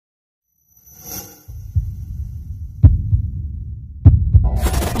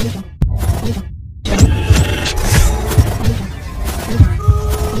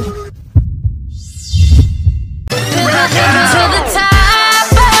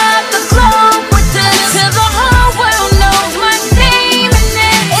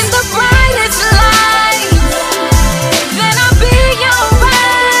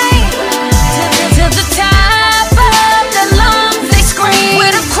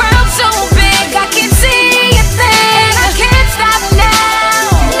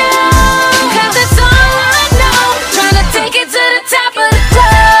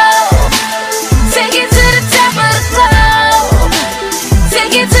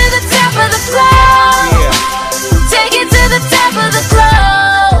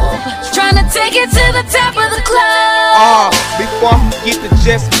to the top of the club. Before I forget to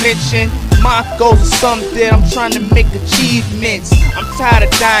just mention, my goals are something that I'm trying to make achievements. I'm tired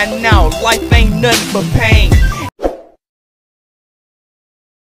of dying out, life ain't nothing but pain.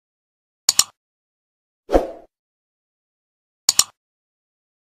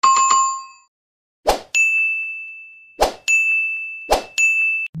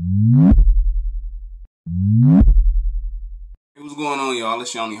 Hey, what's going on, y'all?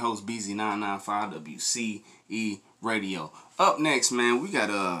 It's your only host, BZ995 WCE Radio. Up next, man, we got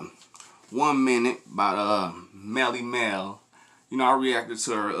 1 minute by Melly. You know, I reacted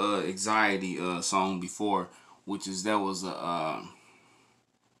to her anxiety song before, which is that was a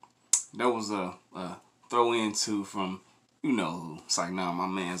throw into from you know who. It's like, nah, my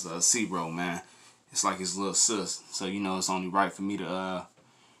man's C-Bro, man. It's like his little sis, so you know it's only right for me to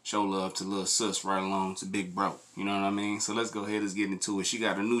show love to little sis right along to big bro. You know what I mean? So let's go ahead, let's get into it. She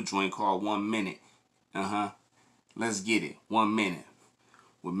got a new joint called 1 minute. Let's get it. 1 minute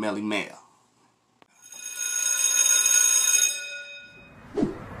with Melly.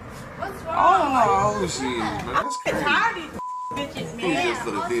 What's wrong? Oh, she is, bro. That's crazy. I'm tired of these bitches, man. Just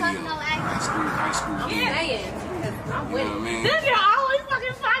for the video. High school. Yeah. I'm with it. You know what I mean? This girl always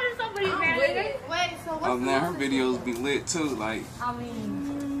fucking finding somebody, man. Wait, so what's Now her videos be lit too. Like, I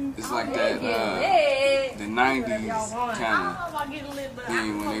mean, it's like that the 90s kind of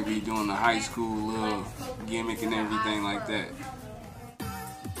thing when they be doing the high school little gimmick and everything like that.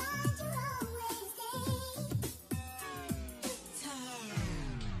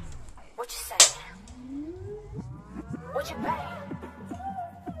 what you say? What you pay?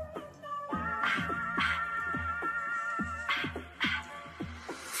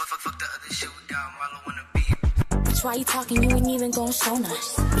 Fuck the other shit we got, Marlo wanna be. Bitch, why you talking? You ain't even gon' show none.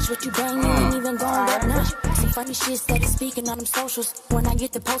 Bitch, what you bring? You ain't even gon' rep none. Some funny shit steady speaking on them socials. When I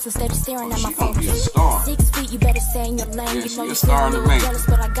get the post instead of staring at my She phone. gonna be a star. 6 feet, you better stay in your lane. Yeah, You she know a you star in feel the a little making. jealous,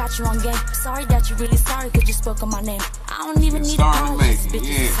 but I got you on game. Sorry that you really sorry, cause you spoke on my name. I don't even need star in the apologies, making, bitch,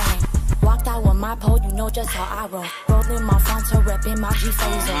 yeah. it's the same. Walked out with my pole, you know just how I roll. Rolling my Fonto, repping my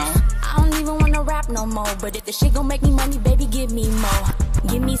G-Phasos. I don't even wanna rap no more, but if the shit gon' make me money, baby, give me more.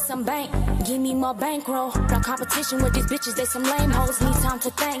 Give me some bank, give me more bankroll. No competition with these bitches, they some lame hoes. Need time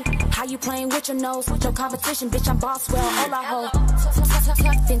to think. How you playing with your nose? No competition, bitch, I'm boss, well, all I hold.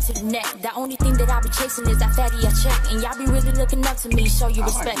 Tucked into the neck. The only thing that I be chasing is that fatty I check. And y'all be really looking up to me, show you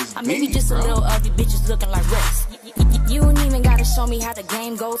respect. I may be just a little ugly bitches looking like Rex. You ain't even gotta show me how the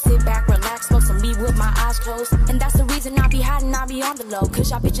game goes. Sit back, relax, smoke some weed with my eyes closed. And that's the reason I be hiding, I be on the low.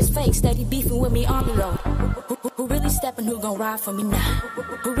 Cause y'all bitches fake, steady beefing with me on the low. Who really stepping, who gon' ride for me now?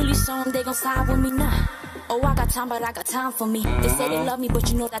 Who really showing they gon' side with me now? Oh, I got time, but I got time for me. They say they love me, but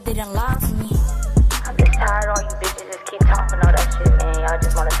you know that they done lie to me. I'm just tired of all you bitches just keep talking all that shit, man. Y'all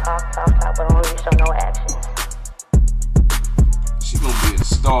just wanna talk, but don't really show no action. She gonna be a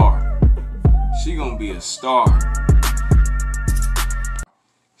star. She gonna be a star.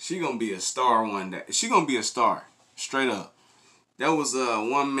 She gonna be a star one day. She gonna be a star. Straight up. That was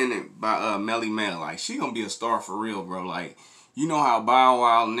 1 minute by Melly. Like, she gonna be a star for real, bro. Like, you know how Bow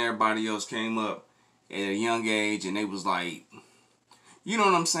Wow and everybody else came up at a young age and they was like, you know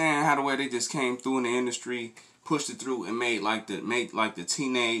what I'm saying? How the way they just came through in the industry, pushed it through and made like the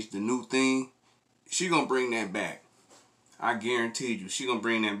teenage, the new thing. She gonna bring that back. I guarantee you, she gonna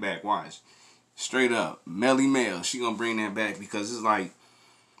bring that back. Watch. Straight up. Melly. She gonna bring that back because it's like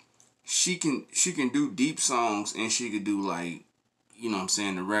she can do deep songs and she could do like, you know what I'm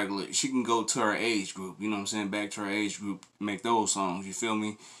saying, the regular. She can go to her age group, you know what I'm saying, back to her age group, make those songs, you feel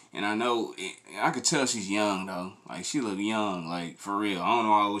me? And I know, I could tell she's young though. Like, she look young, like, for real. I don't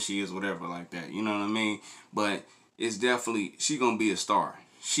know how old she is, whatever, like that, you know what I mean? But it's definitely, she gonna be a star.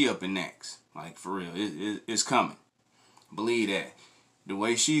 She up and next, like, for real. It's coming. Believe that. The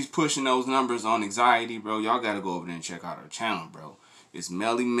way she's pushing those numbers on anxiety, bro, y'all gotta go over there and check out her channel, bro. It's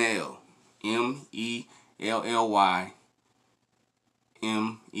Melly. Melly.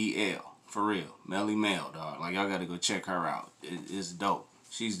 For real. Melly, dog. Like, y'all gotta go check her out. It's dope.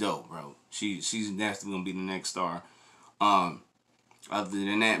 She's dope, bro. She's definitely gonna be the next star. Other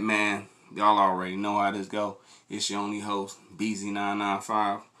than that, man, y'all already know how this go. It's your only host,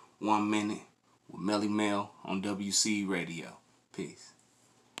 BZ995. 1 minute with Melly on WC Radio. Peace.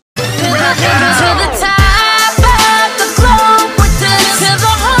 To the top of the globe, till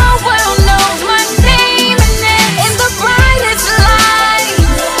the whole world knows my name in the brightest light.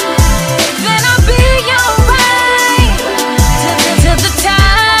 Then I'll be alright. To the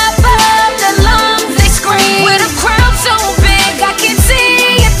top of the lungs they scream. With a crowd so big I can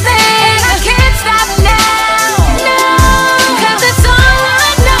see a thing. And I can't stop now. No, 'cause it's all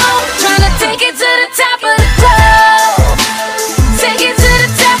I know. Trying to take it to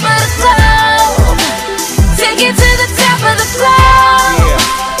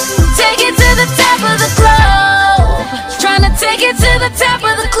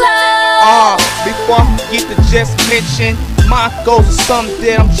just mention. My goals are something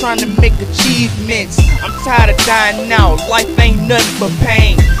that I'm trying to make achievements. I'm tired of dying out, life ain't nothing but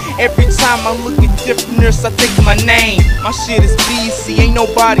pain. Every time I look at differentness, I think of my name. My shit is BC, ain't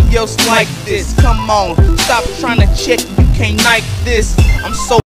nobody else like this. Come on, stop trying to check, you can't like this. I'm so